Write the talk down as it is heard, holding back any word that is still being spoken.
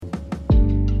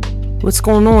What's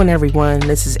going on, everyone?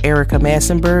 This is Erica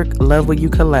Massenberg, Love What You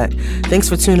Collect. Thanks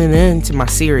for tuning in to my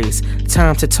series,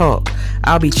 Time to Talk.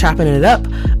 I'll be chopping it up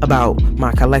about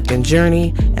my collecting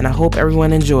journey, and I hope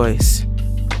everyone enjoys.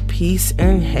 Peace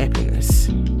and happiness.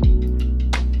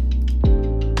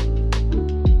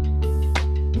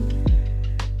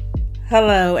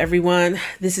 Hello, everyone.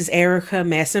 This is Erica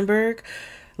Massenberg,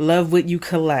 Love What You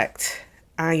Collect.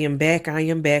 I am back.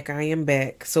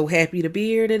 So happy to be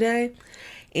here today.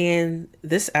 And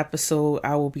this episode,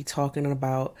 I will be talking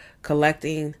about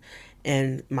collecting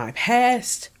in my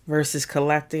past versus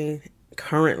collecting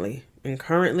currently. And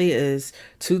currently is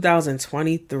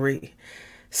 2023.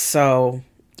 So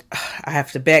I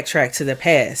have to backtrack to the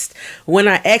past. When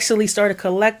I actually started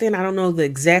collecting, I don't know the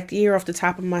exact year off the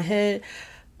top of my head,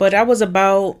 but I was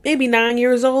about maybe 9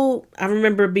 years old. I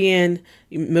remember being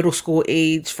middle school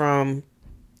age from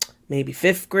maybe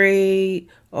 5th grade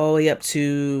all the way up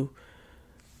to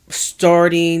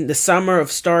starting the summer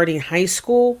of starting high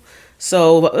school.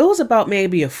 So it was about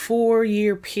maybe a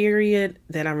 4-year period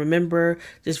that I remember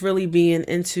just really being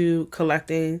into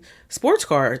collecting sports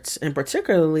cards, and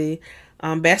particularly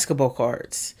basketball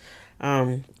cards.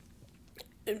 I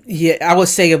would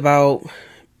say about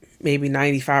maybe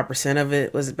 95% of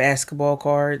it was basketball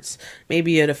cards,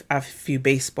 maybe a few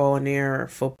baseball in there or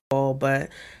football, but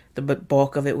the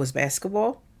bulk of it was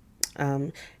basketball.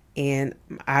 And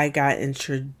I got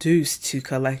introduced to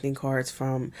collecting cards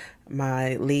from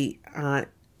my late aunt.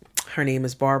 Her name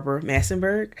is Barbara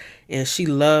Massenberg, and she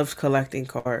loved collecting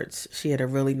cards. She had a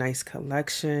really nice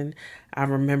collection. I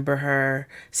remember her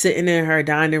sitting in her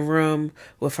dining room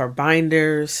with her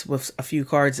binders with a few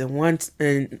cards in one,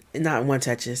 and not one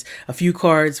touches. A few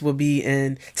cards would be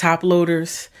in top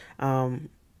loaders.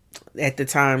 At the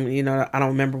time, I don't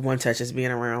remember one touches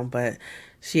being around, but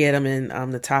she had them in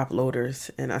the top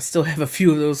loaders, and I still have a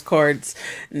few of those cards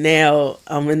now.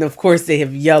 And of course, they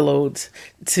have yellowed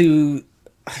to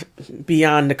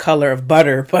beyond the color of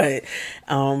butter. But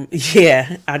I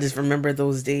just remember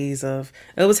those days it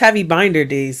was heavy binder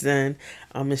days then.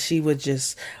 And she would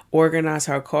just organize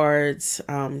her cards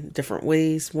different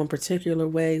ways. One particular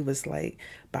way was like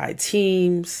by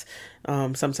teams.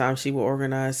 Sometimes she would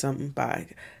organize something by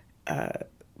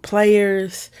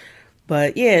players.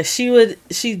 But yeah, she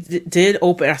did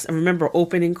open. I remember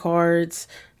opening cards.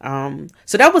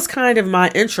 So that was kind of my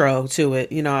intro to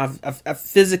it. I've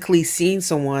physically seen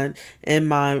someone in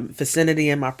my vicinity,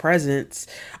 in my presence,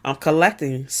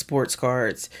 collecting sports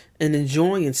cards and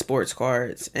enjoying sports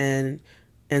cards and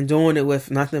doing it with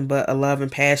nothing but a love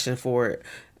and passion for it.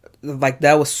 Like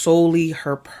that was solely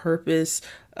her purpose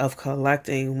of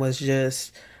collecting, was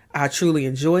just, I truly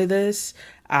enjoy this.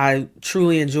 I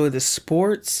truly enjoy the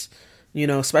sports.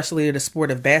 Especially the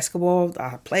sport of basketball.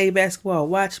 I play basketball, I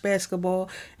watch basketball,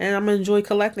 and I'm going to enjoy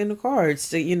collecting the cards,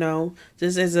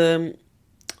 just as a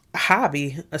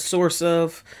hobby, a source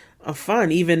of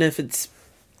fun. Even if it's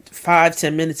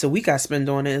 5-10 minutes a week I spend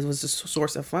on it, it was a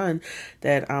source of fun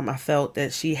that I felt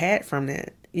that she had from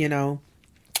that,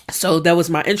 So that was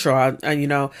my intro,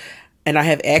 and I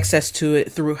have access to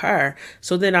it through her.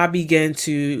 So then I began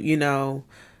to,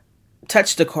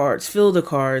 touch the cards, feel the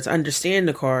cards, understand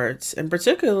the cards. And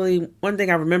particularly one thing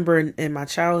I remember in my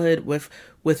childhood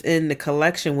within the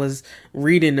collection was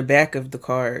reading the back of the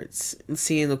cards,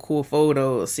 seeing the cool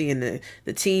photos, seeing the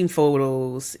team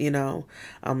photos.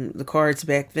 The cards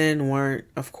back then weren't,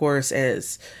 of course,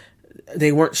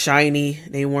 they weren't shiny.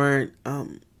 They weren't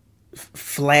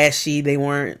flashy. They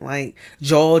weren't like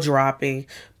jaw dropping,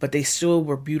 but they still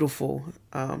were beautiful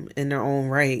in their own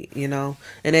right, and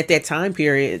at that time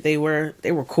period they were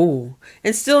cool.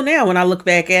 And still now when I look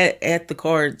back at the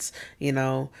cards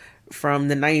from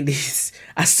the 90s,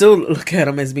 I still look at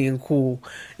them as being cool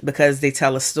because they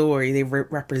tell a story. They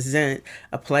represent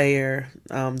a player,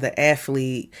 the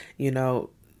athlete,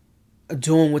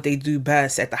 doing what they do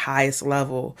best at the highest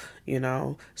level,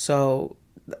 so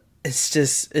it's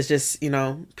just,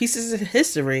 pieces of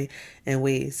history in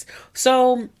ways.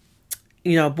 So,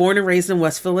 born and raised in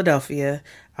West Philadelphia.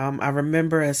 I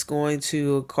remember us going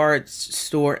to a card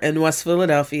store in West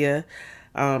Philadelphia.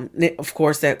 Of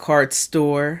course, that card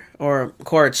store or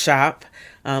card shop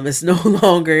is no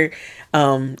longer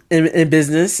in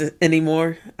business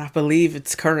anymore. I believe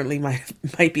it's currently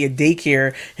might be a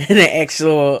daycare in an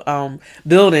actual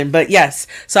building. But yes,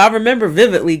 so I remember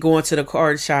vividly going to the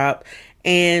card shop.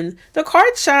 And the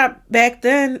card shop back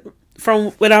then,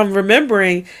 from what I'm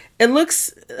remembering, it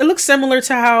looks similar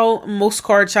to how most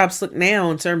card shops look now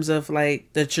in terms of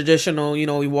like the traditional,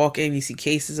 you walk in, you see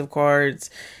cases of cards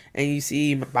and you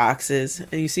see boxes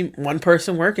and you see one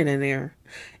person working in there,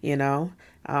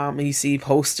 and you see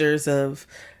posters of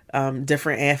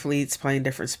different athletes playing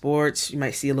different sports. You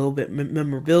might see a little bit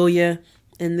memorabilia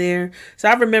in there. So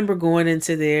I remember going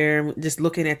into there and just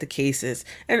looking at the cases.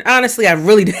 And honestly, I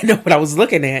really didn't know what I was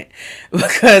looking at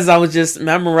because I was just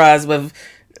memorized with,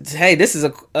 hey, this is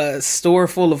a store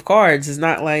full of cards. It's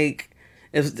not like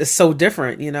it's so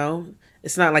different, you know?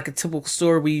 It's not like a typical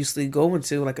store we usually go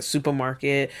into, like a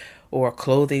supermarket or a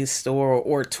clothing store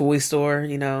or a toy store,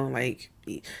 you know, like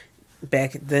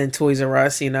back then Toys R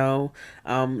Us, you know.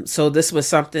 So this was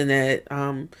something that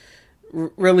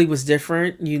really was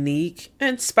different, unique,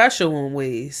 and special in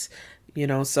ways, you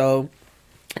know. So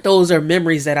those are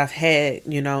memories that I've had,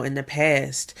 you know, in the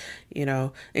past, you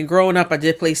know. And growing up, I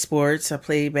did play sports. I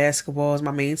played basketball as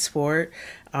my main sport.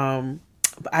 But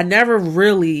I never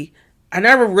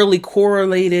really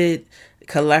correlated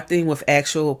collecting with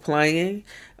actual playing,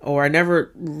 or I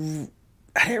didn't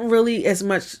really as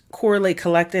much correlate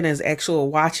collecting as actual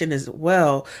watching as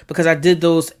well, because I did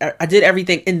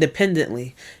everything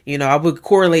independently. You know, I would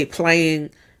correlate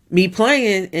me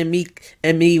playing and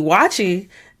me watching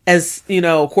as, you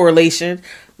know, correlation,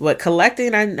 but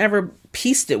collecting, I never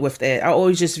pieced it with that. I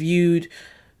always just viewed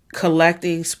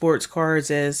collecting sports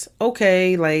cards as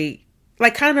okay, like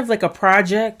kind of like a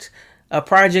project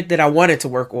that I wanted to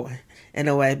work on in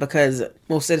a way, because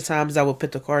most of the times I would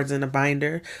put the cards in a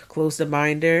binder, close the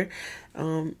binder,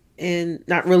 and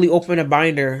not really open a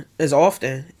binder as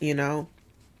often, you know.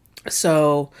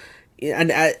 So,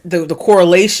 and the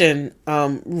correlation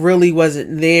really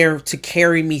wasn't there to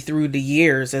carry me through the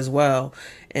years as well,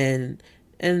 and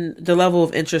the level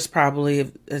of interest probably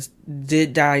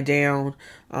did die down,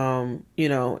 you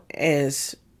know,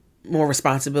 as more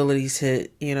responsibilities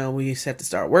hit. You know, we used to have to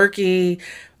start working,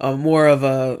 more of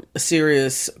a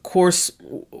serious course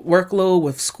workload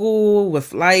with school,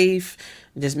 with life,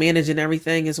 just managing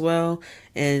everything as well.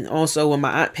 And also when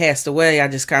my aunt passed away, I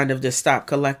just kind of just stopped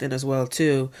collecting as well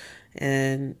too.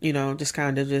 And, you know, just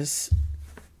kind of just,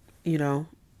 you know,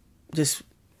 just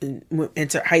went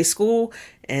into high school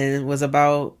and was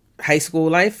about high school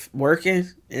life, working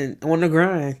and on the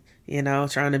grind, you know,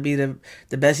 trying to be the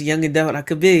best young adult I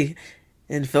could be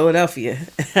in Philadelphia.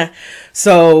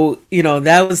 So, you know,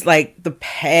 that was like the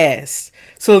past.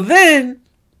 So then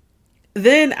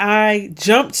I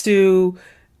jumped to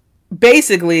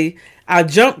I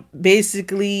jumped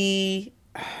basically,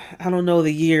 I don't know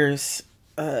the years.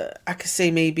 I could say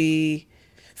maybe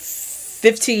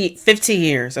 15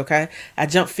 years. Okay. I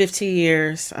jumped 15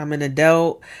 years. I'm an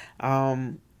adult.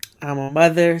 I'm a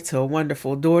mother to a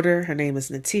wonderful daughter. Her name is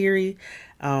Natiri.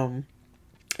 And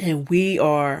we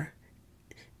are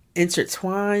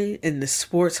intertwined in the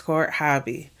sports card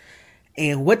hobby.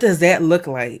 And what does that look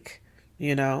like?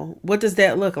 You know, what does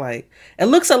that look like? It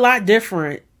looks a lot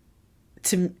different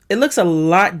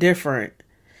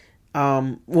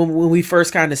when we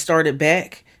first kind of started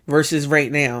back versus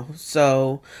right now.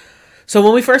 So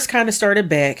when we first kind of started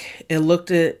back, it looked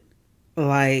at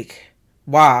like,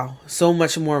 wow, so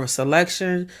much more of a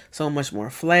selection, so much more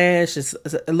flash. It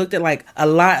looked at like a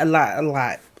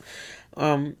lot.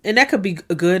 And that could be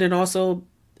good and also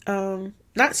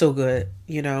not so good,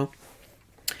 you know.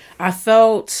 I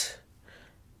felt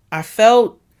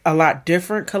a lot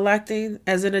different collecting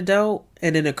as an adult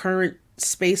and in the current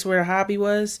space where the hobby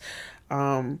was.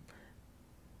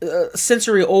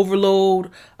 Sensory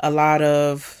overload, a lot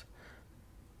of,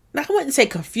 I wouldn't say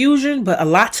confusion, but a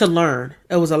lot to learn.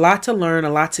 It was a lot to learn, a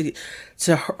lot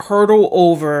to hurdle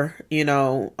over, you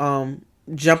know,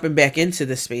 jumping back into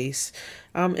the space.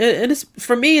 It's,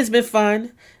 for me, it's been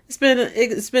fun. It's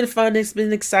been fun. It's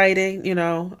been exciting, you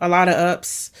know, a lot of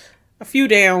ups, a few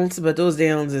downs, but those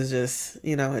downs is just,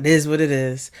 you know, it is what it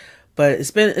is. But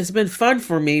it's been fun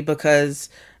for me because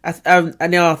I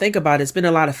now I think about it, it's been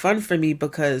a lot of fun for me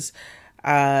because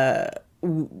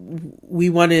we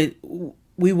wanted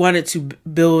to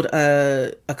build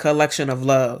a collection of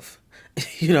love.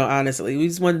 You know, honestly, we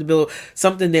just wanted to build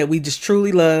something that we just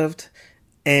truly loved,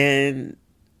 and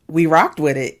we rocked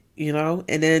with it, you know.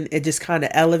 And then it just kind of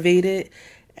elevated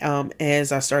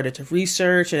as I started to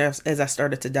research and as I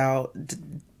started to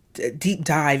deep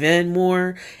dive in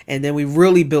more, and then we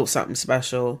really built something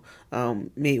special,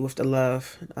 made with the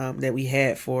love that we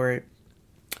had for it.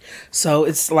 So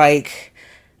it's like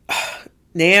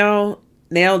now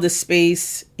the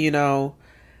space, you know,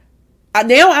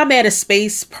 now I'm at a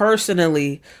space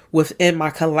personally within my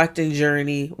collecting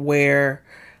journey where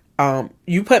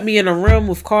you put me in a room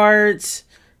with cards,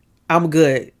 I'm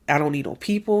good. I don't need no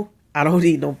people. I don't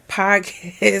need no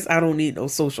podcast. I don't need no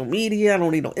social media. I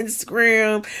don't need no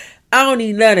Instagram. I don't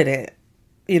need none of that.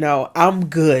 You know, I'm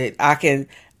good.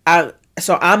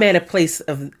 So I'm at a place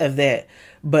of that.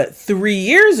 But 3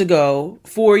 years ago,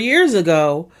 4 years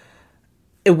ago,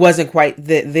 it wasn't quite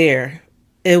there.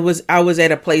 I was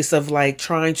at a place of like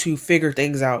trying to figure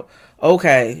things out.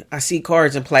 Okay, I see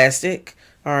cards in plastic.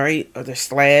 All right, are there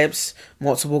slabs,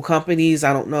 multiple companies?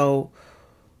 I don't know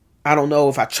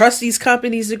if I trust these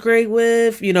companies to grade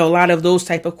with. A lot of those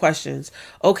type of questions.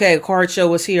 Okay, card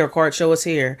show us here. Card show us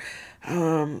here.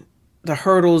 The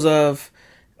hurdles of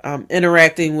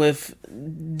interacting with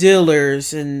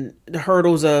dealers, and the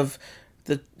hurdles of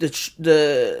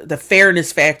the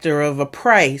fairness factor of a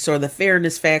price, or the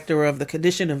fairness factor of the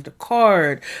condition of the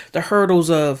card, the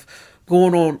hurdles of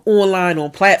going online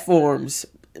on platforms,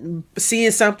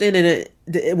 seeing something and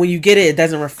when you get it, it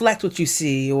doesn't reflect what you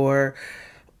see, or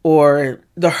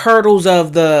the hurdles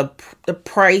of the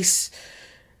price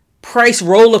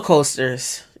roller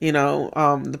coasters.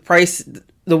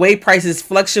 The way prices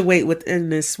fluctuate within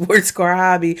this sports car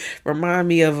hobby remind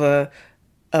me of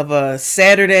a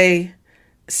Saturday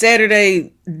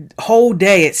whole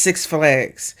day at Six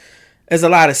Flags. There's a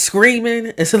lot of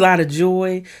screaming, there's a lot of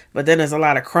joy, but then there's a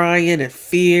lot of crying and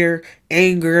fear,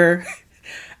 anger.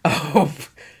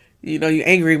 You're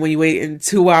angry when you wait in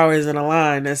 2 hours in a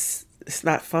line. It's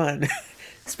not fun,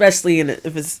 especially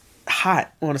if it's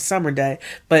hot on a summer day.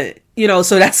 But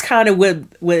so that's kind of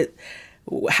what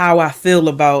how I feel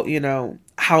about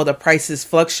how the prices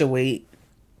fluctuate,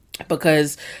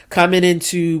 because coming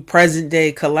into present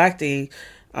day collecting,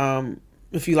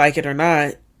 if you like it or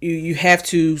not, you have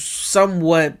to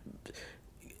somewhat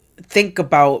think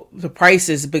about the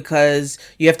prices, because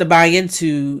you have to buy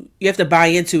into it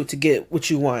to get what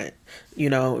you want.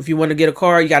 If you want to get a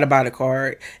car, you got to buy the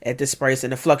car at this price,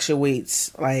 and it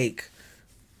fluctuates like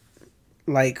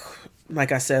I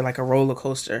said, like a roller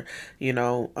coaster.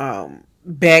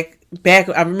 Back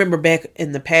I remember back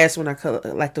in the past when I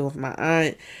collected with my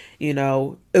aunt,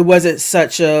 it wasn't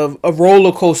such a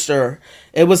roller coaster.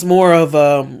 It was more of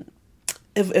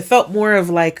it felt more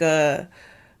of like a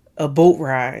boat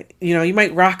ride. You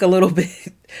might rock a little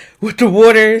bit with the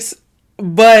waters,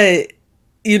 but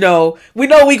we know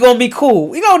we gonna be cool.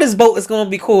 We know this boat is gonna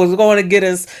be cool. It's going to get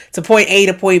us to point A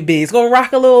to point B. It's gonna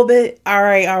rock a little bit. All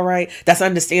right. That's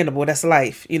understandable. That's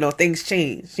life. Things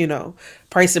change.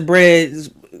 Price of bread is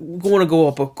going to go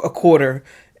up a quarter.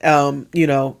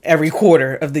 Every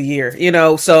quarter of the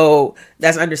year. So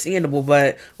that's understandable.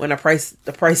 But when the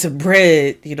price of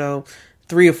bread,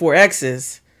 3 or 4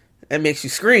 X's, that makes you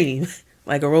scream.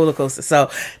 Like a roller coaster.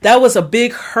 So that was a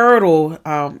big hurdle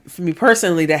for me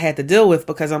personally that I had to deal with,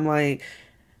 because I'm like,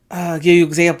 give you an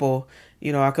example.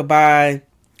 I could buy,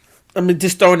 I'm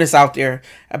just throwing this out there.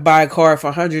 I buy a card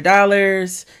for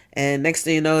 $100, and next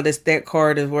thing you know, that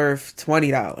card is worth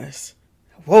 $20.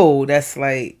 Whoa, that's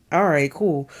like, all right,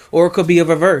 cool. Or it could be a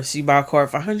reverse. You buy a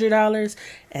card for $100,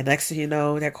 and next thing you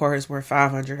know, that card is worth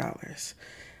 $500.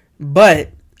 But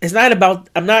it's not about,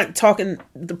 I'm not talking,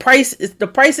 the price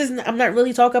isn't, I'm not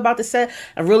really talking about the set.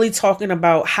 I'm really talking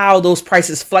about how those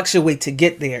prices fluctuate to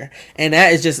get there. And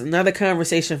that is just another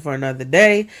conversation for another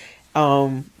day.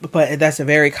 But that's a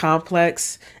very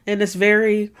complex, and it's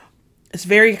very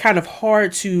kind of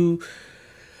hard to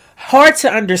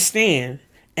understand,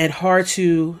 and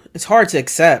it's hard to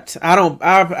accept.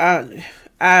 I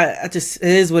just, it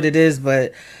is what it is.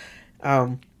 But,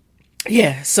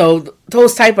 yeah, so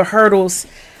those type of hurdles,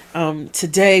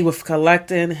 today with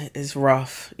collecting is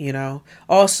rough,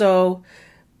 Also,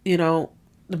 the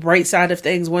bright side of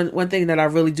things, one thing that I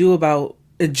really do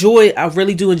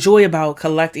enjoy about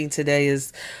collecting today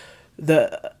is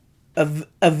the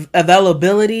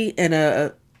availability, and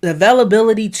the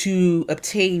availability to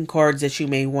obtain cards that you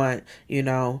may want,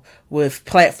 with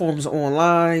platforms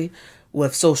online,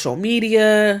 with social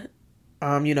media.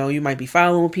 You might be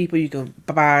following people, you can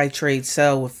buy, trade,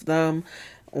 sell with them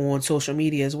on social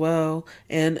media as well.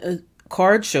 And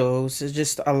card shows is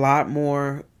just a lot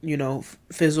more,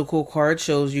 physical card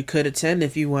shows you could attend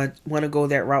if you want to go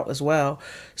that route as well.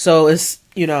 So it's,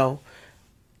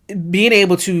 being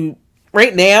able to,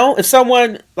 right now, if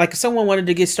someone wanted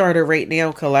to get started right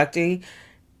now collecting,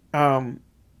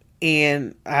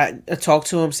 and I talk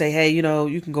to them, say, hey,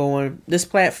 you can go on this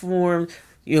platform,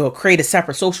 create a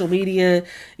separate social media,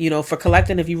 for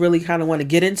collecting. If you really kind of want to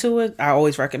get into it, I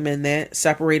always recommend that.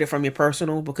 Separate it from your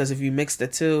personal, because if you mix the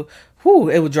two,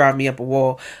 it would drive me up a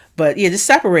wall. But yeah, just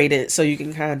separate it so you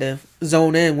can kind of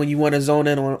zone in when you want to zone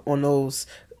in on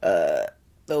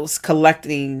those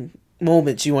collecting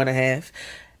moments you want to have.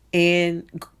 And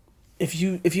if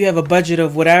you have a budget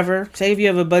of whatever, say if you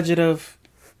have a budget of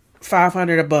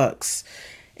 $500,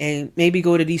 and maybe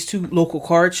go to these 2 local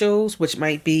card shows, which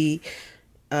might be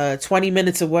 20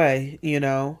 minutes away,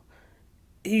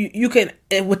 you can,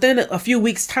 and within a few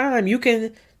weeks time,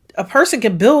 a person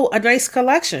can build a nice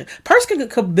collection. A person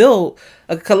could build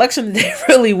a collection that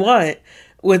they really want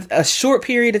with a short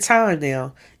period of time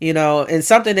now, and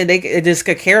something that it just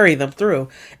could carry them through.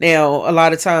 Now, a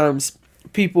lot of times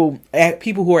people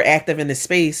who are active in the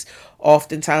space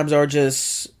oftentimes are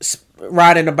just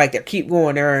riding a bike. They keep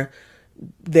going.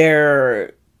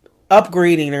 They're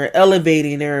upgrading, they're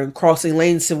elevating, they're crossing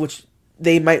lanes to which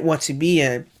they might want to be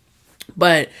in.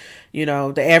 But,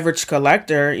 the average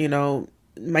collector,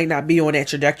 might not be on that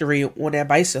trajectory on that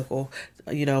bicycle.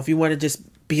 If you want to just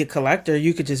be a collector,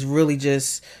 you could just really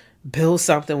just build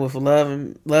something with love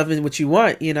and loving what you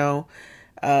want, in a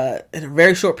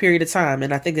very short period of time.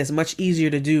 And I think that's much easier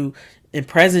to do in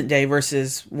present day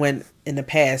versus when in the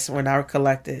past when I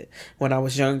collected when I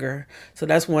was younger. So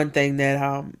that's one thing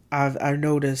that I've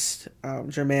noticed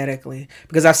dramatically,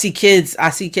 because I see kids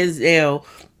now,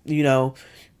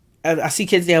 I see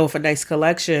kids now with a nice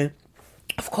collection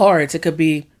of cards. It could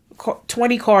be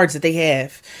 20 cards that they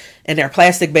have in their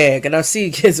plastic bag, and I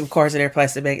see kids with cards in their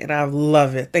plastic bag, and I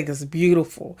love it. I think it's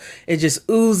beautiful. It just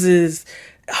oozes.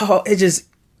 It just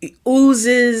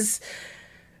oozes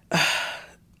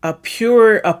a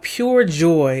pure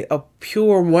joy, a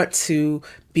pure want to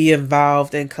be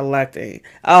involved in collecting.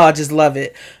 Oh, I just love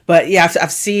it. But yeah,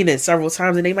 I've seen it several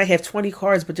times, and they might have 20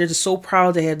 cards, but they're just so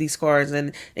proud to have these cards.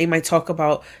 And they might talk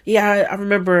about, yeah, I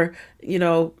remember,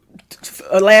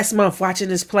 last month watching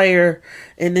this player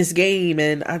in this game,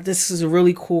 and this is a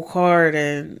really cool card,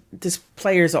 and this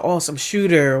player is an awesome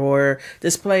shooter, or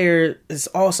this player is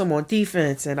awesome on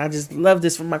defense, and I just love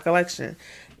this from my collection,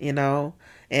 and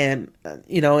and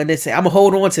they say, I'm gonna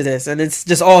hold on to this, and it's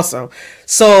just awesome.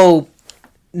 So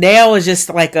now it's just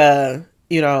like a,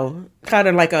 kind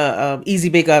of like a easy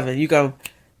bake oven. You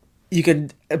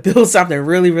can build something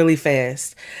really, really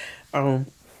fast.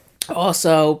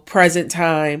 Also, present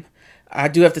time, I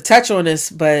do have to touch on this,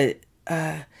 but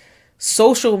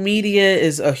social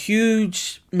media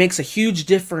makes a huge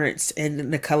difference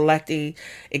in the collecting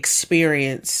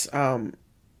experience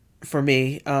for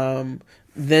me.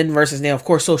 Then versus now. Of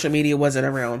course, social media wasn't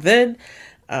around then.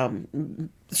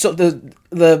 So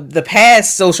the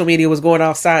past social media was going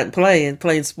outside and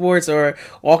playing sports, or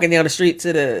walking down the street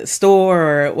to the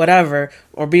store or whatever,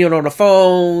 or being on the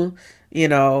phone,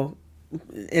 And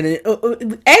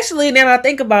actually, now I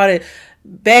think about it,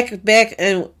 back at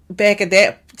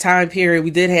that time period,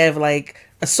 we did have like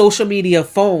a social media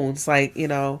phones, like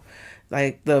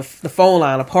like the phone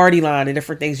line, a party line, and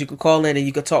different things you could call in, and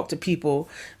you could talk to people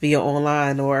via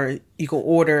online, or you could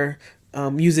order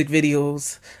music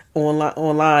videos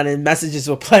online, and messages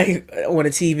will play on the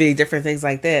TV, different things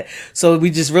like that. So we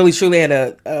just really truly had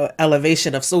a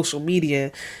elevation of social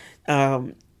media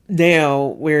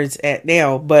now where it's at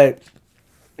now. But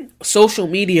social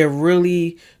media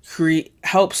really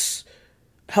helps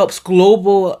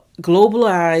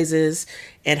globalizes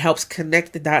and helps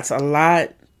connect the dots a lot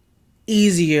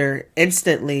easier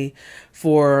instantly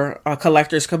for a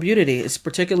collector's community. It's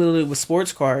particularly with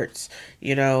sports cards.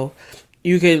 You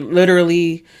can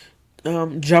literally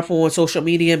jump on social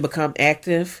media and become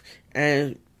active,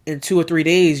 and in 2 or 3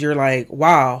 days you're like,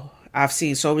 wow, I've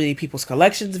seen so many people's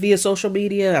collections via social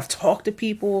media. I've talked to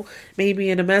people maybe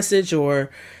in a message, or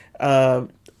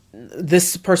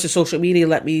this person's social media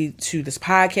led me to this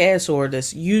podcast or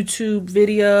this YouTube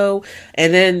video.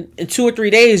 And then in 2 or 3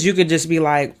 days, you could just be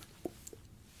like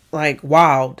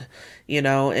wowed,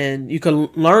 and you can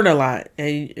learn a lot,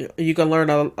 and you can learn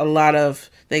a lot of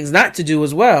things not to do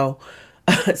as well.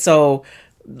 So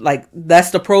like,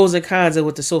 that's the pros and cons of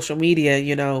with the social media.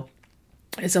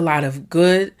 It's a lot of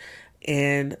good,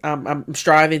 and I'm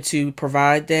striving to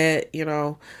provide that,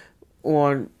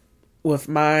 with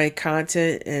my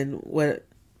content and what,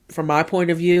 from my point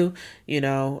of view.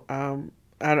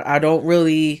 I don't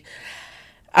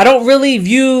really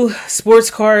view sports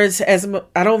cards as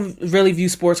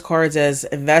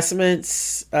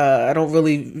investments. I don't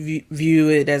really view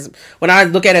it as, when I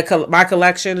look at my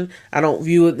collection, I don't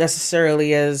view it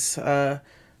necessarily as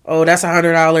oh, that's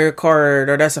 $100 card,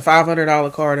 or that's a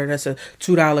 $500 card, or that's a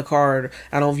 $2 card.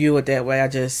 I don't view it that way. I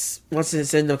just, once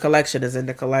it's in the collection, it's in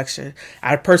the collection.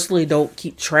 I personally don't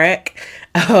keep track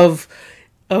of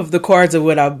the cards, of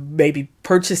what I maybe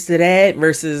purchased it at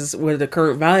versus what the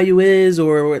current value is,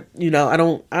 or what, I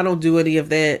don't do any of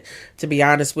that, to be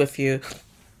honest with you.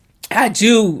 I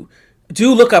do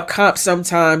look up comps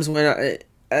sometimes when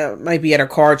I might be at a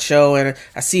card show and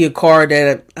I see a card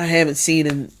that I haven't seen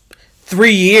in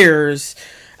 3 years,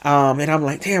 and I'm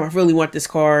like, damn, I really want this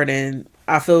card, and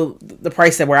I feel the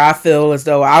price that where I feel as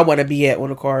though I want to be at on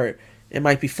the card it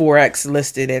might be 4x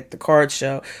listed at the card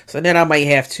show. So then I might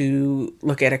have to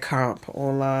look at a comp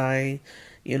online,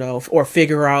 or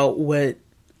figure out what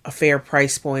a fair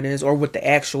price point is, or what the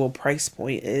actual price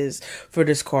point is for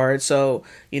this card. So,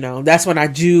 that's when I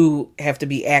do have to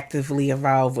be actively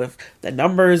involved with the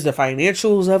numbers, the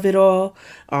financials of it all.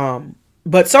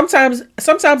 But sometimes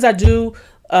I do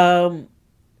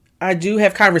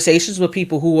have conversations with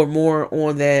people who are more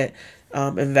on that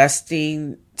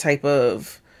investing type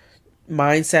of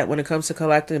mindset when it comes to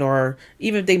collecting, or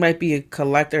even if they might be a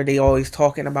collector, they always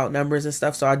talking about numbers and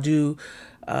stuff. So I do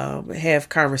have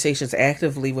conversations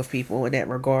actively with people in that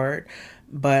regard.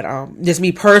 But just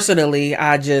me personally,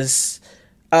 I'm just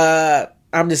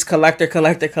collector.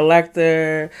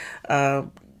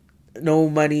 No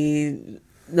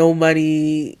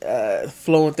money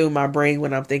flowing through my brain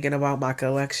when I'm thinking about my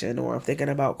collection, or I'm thinking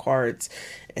about cards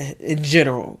in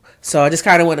general. So I just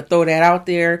kind of want to throw that out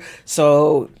there.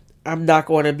 So I'm not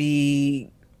going to be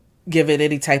giving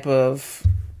any type of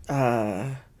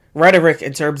rhetoric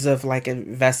in terms of like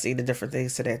investing in different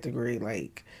things to that degree.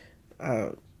 Like,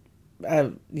 so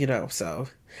so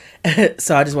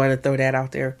I just wanted to throw that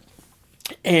out there.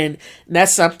 And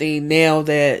that's something now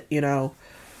that, the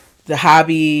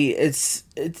hobby, it's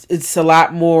a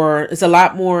lot more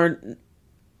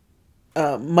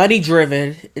money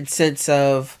driven in sense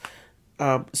of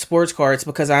sports cards,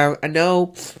 because I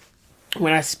know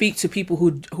when I speak to people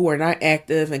who are not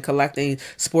active in collecting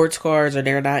sports cards, or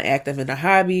they're not active in the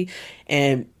hobby,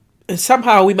 and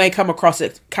somehow we might come across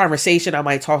a conversation, I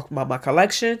might talk about my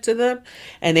collection to them,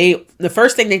 and the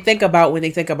first thing they think about when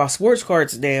they think about sports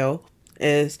cards now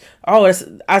is,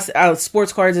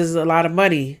 sports cards is a lot of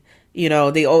money. It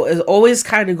always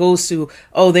kind of goes to,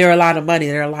 they're a lot of money,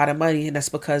 and that's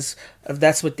because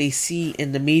that's what they see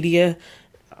in the media.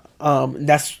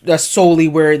 That's solely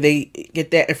where they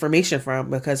get that information from,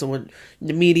 because when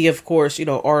the media, of course,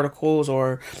 articles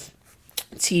or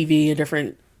TV and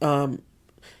different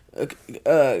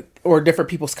or different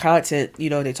people's content,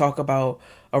 they talk about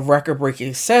a record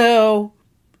breaking sale,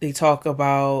 they talk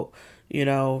about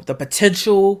the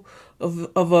potential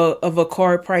of a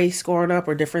card price going up,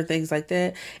 or different things like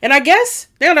that. And I guess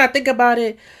now that I think about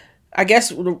it, I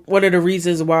guess one of the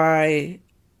reasons why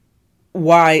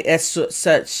it's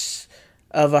such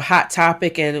of a hot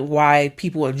topic, and why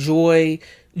people enjoy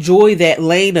that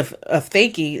lane of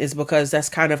thinking, is because that's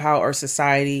kind of how our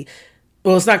society,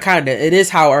 well, it's not kind of, it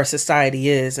is how our society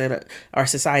is, and our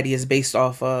society is based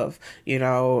off of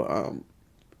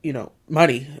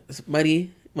money,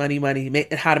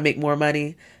 how to make more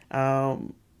money,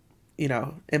 and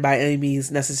by any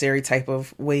means necessary type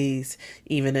of ways,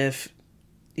 even if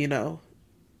they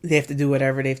have to do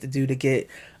whatever they have to do to get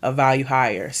a value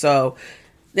higher. So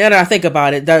now that I think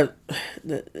about it,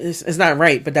 it's not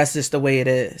right, but that's just the way it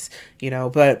is,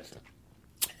 but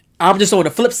I'm just on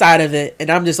the flip side of it, and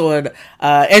I'm just on,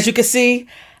 as you can see,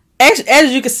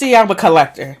 I'm a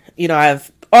collector. I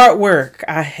have artwork,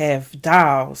 I have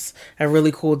dolls,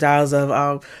 really cool dolls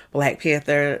of Black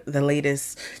Panther, the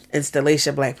latest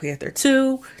installation, Black Panther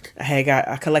 2.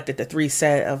 I collected the 3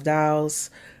 set of dolls,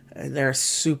 and they're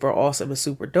super awesome and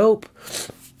super dope.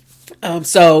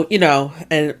 So,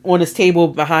 and on this table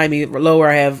behind me lower,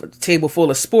 I have a table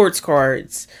full of sports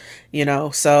cards,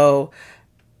 so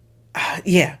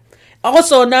yeah.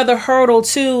 Also, another hurdle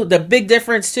too, the big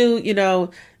difference too,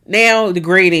 now the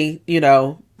grading,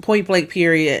 point blank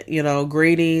period,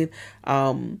 grading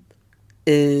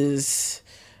is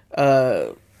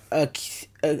a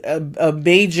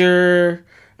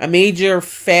major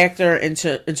factor in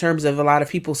terms of a lot of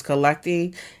people's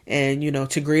collecting, and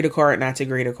to grade a card, not to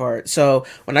grade a card. So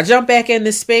when I jumped back in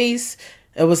this space,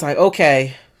 it was like,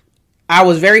 okay, I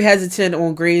was very hesitant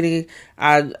on grading.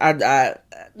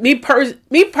 Me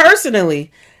personally,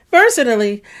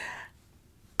 the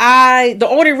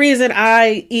only reason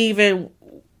I even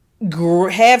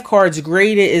have cards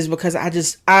graded is because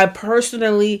I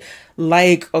personally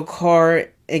like a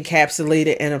card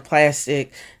encapsulated in a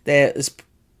plastic that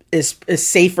is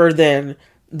safer than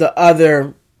the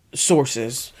other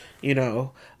sources,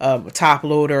 top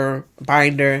loader,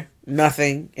 binder,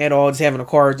 nothing at all, just having a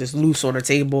card just loose on a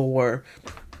table or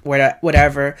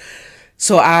whatever.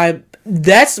 So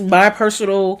that's my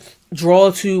personal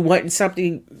draw to wanting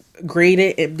something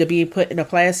graded and to being put in a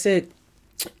plastic,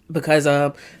 because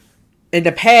in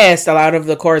the past, a lot of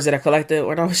the cards that I collected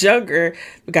when I was younger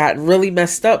got really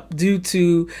messed up due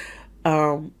to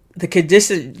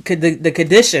the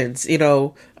conditions.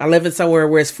 I live in somewhere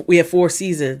where we have 4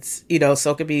 seasons,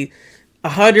 so it could be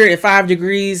 105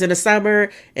 degrees in the summer,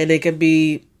 and it could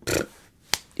be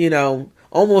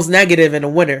almost negative in the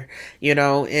winter,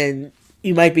 and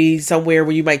You might be somewhere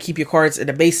where you might keep your cards in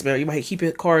the basement. Or you might keep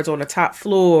your cards on the top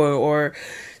floor, or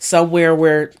somewhere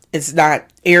where it's not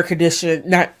air conditioned,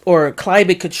 not or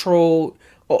climate controlled,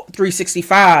 or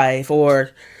 365,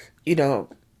 or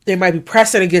they might be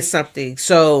pressing against something.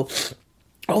 So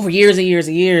over years and years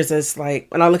and years, it's like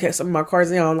when I look at some of my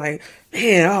cards now, I'm like,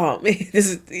 man, oh man,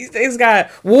 these things got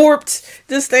warped.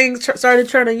 This thing started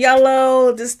turning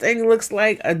yellow. This thing looks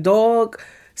like a dog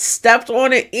stepped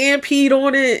on it and peed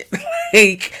on it.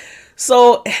 like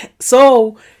so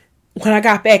when I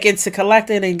got back into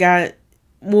collecting and got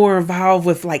more involved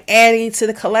with like adding to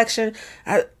the collection,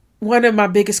 one of my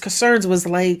biggest concerns was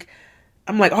like,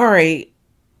 I'm like, all right,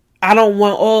 I don't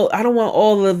want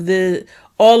all of the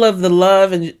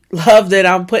love that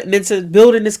I'm putting into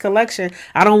building this collection.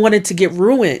 I don't want it to get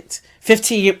ruined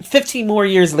 15 more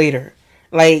years later.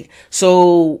 Like,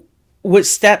 so what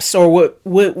steps or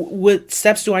what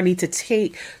steps do I need to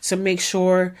take to make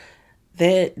sure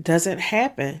that doesn't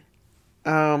happen?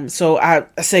 So I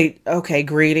say, okay,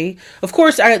 grading. Of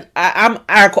course,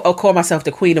 I'll call myself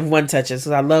the queen of one touches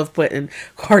because I love putting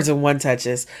cards in one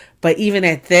touches. But even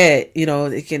at that,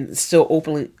 it can still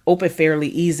open fairly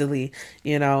easily.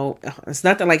 It's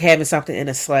nothing like having something in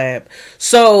a slab.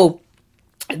 So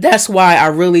that's why I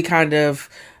really kind of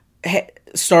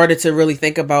started to really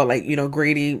think about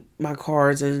grading my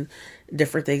cards and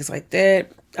different things like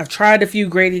that. I've tried a few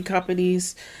grading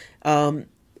companies.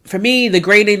 For me, the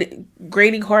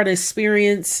grading card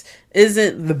experience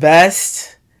isn't the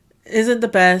best,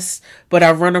 but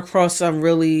I've run across some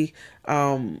really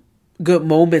good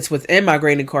moments within my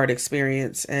grading card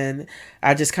experience, and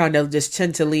I just kind of just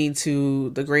tend to lean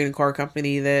to the grading card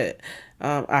company that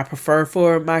I prefer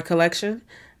for my collection.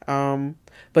 But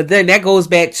then that goes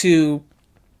back to,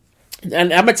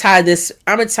 and I'm gonna tie this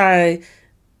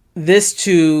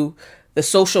to the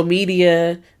social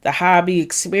media, the hobby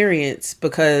experience,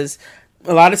 because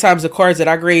a lot of times the cards that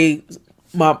I grade,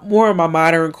 more of my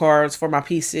modern cards for my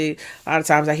PC, a lot of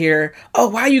times I hear, oh,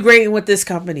 why are you grading with this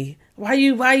company? Why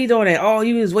you doing that? Oh,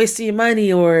 you was wasting your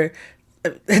money, or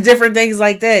different things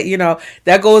like that.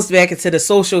 That goes back into the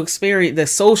social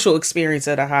experience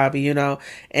of the hobby,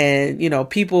 and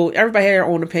people, everybody has their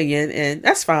own opinion, and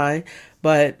that's fine.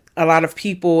 But a lot of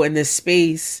people in this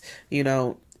space,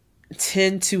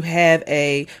 tend to have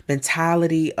a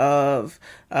mentality of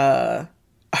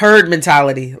herd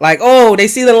mentality. Like, oh, they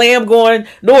see the lamb going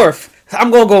north,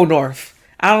 I'm gonna go north.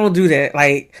 I don't do that.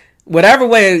 Like, whatever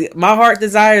way my heart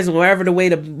desires, wherever the way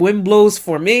the wind blows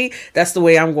for me, that's the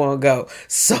way I'm gonna go.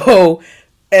 So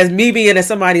as me being as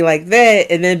somebody like that,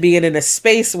 and then being in a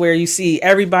space where you see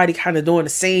everybody kind of doing the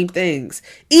same things,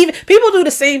 even people do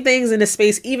the same things in the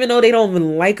space, even though they don't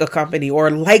even like a company or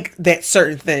like that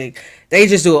certain thing. They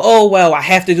just do it. Oh, well, I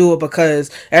have to do it because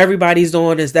everybody's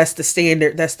doing this. That's the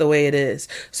standard. That's the way it is.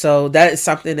 So that is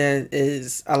something that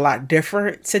is a lot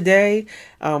different today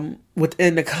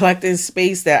within the collecting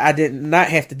space that I did not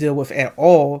have to deal with at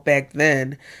all back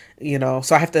then. So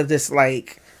I have to just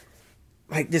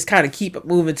just kind of keep it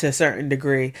moving to a certain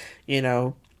degree, but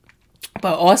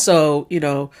also,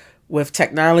 with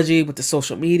technology, with the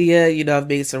social media, I've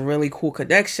made some really cool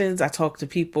connections. I talk to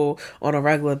people on a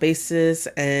regular basis,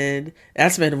 and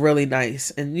that's been really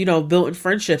nice. And, building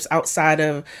friendships outside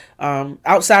of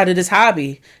this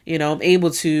hobby, I'm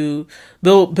able to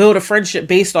build a friendship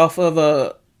based off of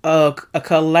a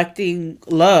collecting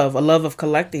love, a love of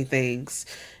collecting things.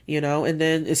 And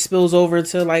then it spills over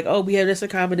to like, oh, we have this in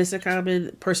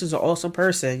common. Person's an awesome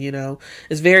person.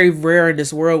 It's very rare in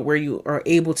this world where you are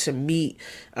able to meet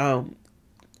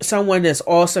someone that's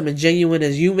awesome and genuine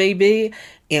as you may be,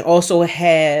 and also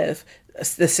have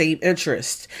the same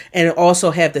interest, and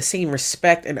also have the same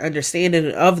respect and understanding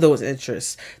of those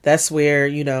interests. That's where,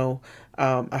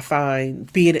 I find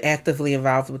being actively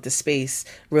involved with the space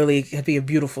really can be a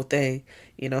beautiful thing.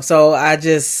 So I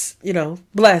just,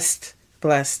 blessed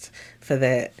for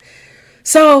that.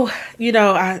 So,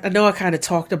 I know I kind of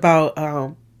talked about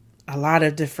a lot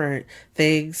of different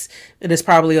things, and there's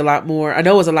probably a lot more. I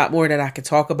know there's a lot more that I could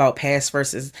talk about past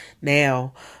versus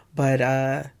now, but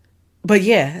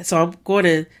yeah. So I'm going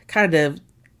to kind of,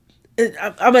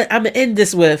 I'm gonna end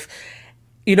this with,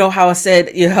 how I said,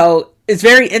 it's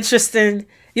very interesting.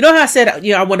 How I said,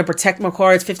 I want to protect my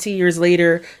cards 15 years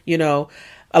later.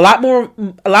 A lot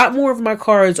more of my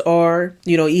cards are,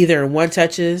 either in one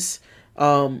touches.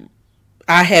 I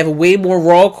have way more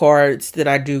raw cards than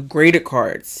I do graded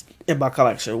cards in my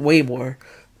collection. Way more.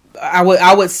 I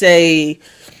would say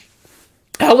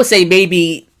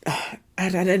maybe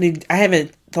I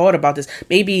haven't thought about this.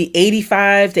 Maybe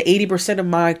 85 to 80% of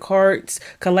my cards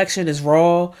collection is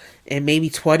raw, and maybe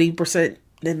 20%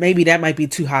 then maybe that might be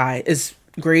too high. It's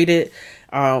graded.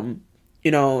 The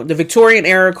Victorian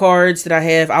era cards that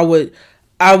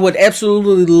I would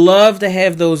absolutely love to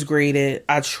have those graded.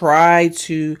 I try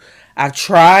to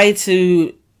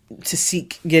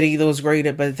seek getting those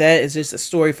graded, but that is just a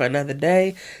story for another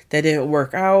day. That didn't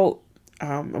work out.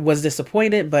 I was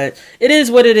disappointed, but it is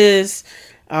what it is.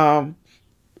 But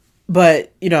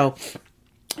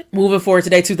moving forward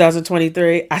today,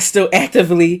 2023, I still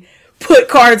actively put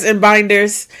cards in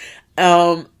binders.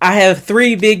 I have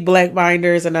 3 big black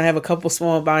binders and I have a couple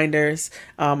small binders.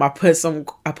 I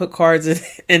put cards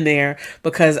in there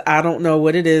because I don't know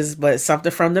what it is, but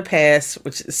something from the past,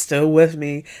 which is still with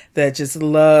me, that just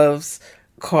loves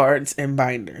cards and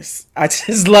binders. I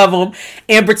just love them.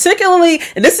 And particularly,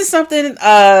 and this is something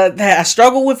that I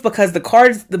struggle with, because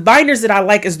the binders that I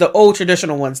like is the old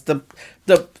traditional ones. The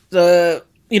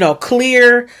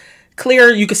clear,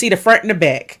 you can see the front and the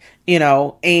back,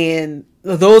 and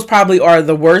those probably are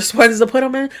the worst ones to put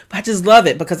them in, but I just love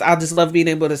it because I just love being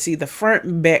able to see the front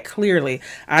and back clearly.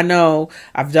 I know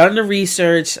I've done the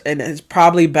research, and it's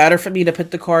probably better for me to put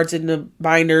the cards in the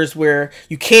binders where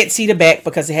you can't see the back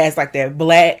because it has like that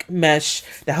black mesh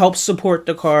that helps support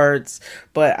the cards.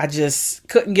 But I just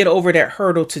couldn't get over that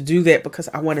hurdle to do that because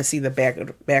I want to see the back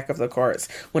of the cards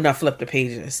when I flip the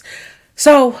pages.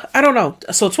 So I don't know.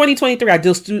 So 2023, I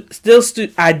do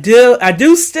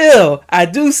still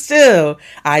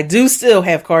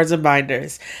have cards and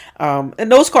binders.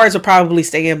 And those cards will probably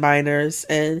stay in binders.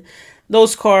 And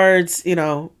those cards,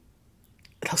 those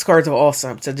cards are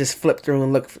awesome to just flip through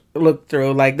and look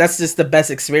through. Like, that's just the best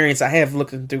experience I have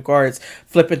looking through cards,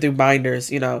 flipping through binders.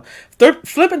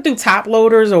 Flipping through top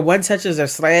loaders or one touches or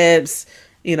slabs.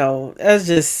 That's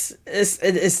just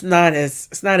it's not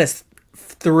as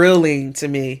thrilling to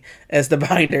me as the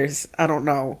binders. I don't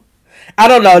know.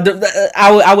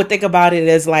 I would think about it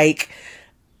as like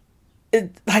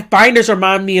binders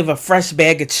remind me of a fresh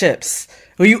bag of chips.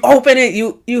 When you open it,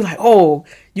 you like, oh,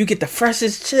 you get the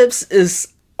freshest chips.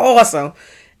 Is awesome.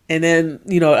 And then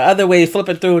the other way,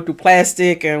 flipping through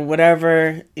plastic and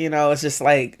whatever, it's just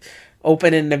like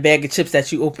opening the bag of chips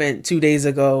that you opened 2 days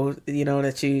ago,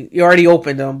 that you already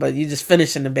opened them, but you just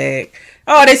finished in the bag.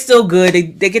 Oh, they still good.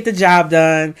 They get the job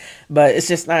done, but it's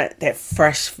just not that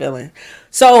fresh feeling.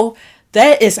 So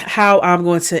that is how I'm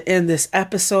going to end this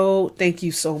episode. Thank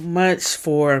you so much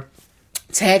for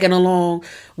tagging along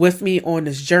with me on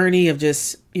this journey of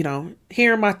just,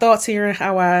 hearing my thoughts, hearing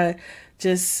how I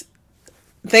just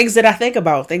things that I think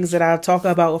about, things that I talk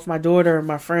about with my daughter and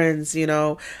my friends.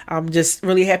 I'm just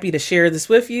really happy to share this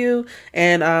with you.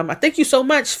 And I thank you so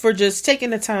much for just taking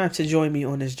the time to join me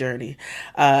on this journey.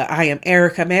 I am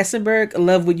Erica Massenberg.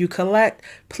 Love what you collect.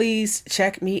 Please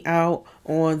check me out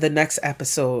on the next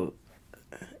episode.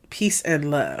 Peace and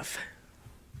love.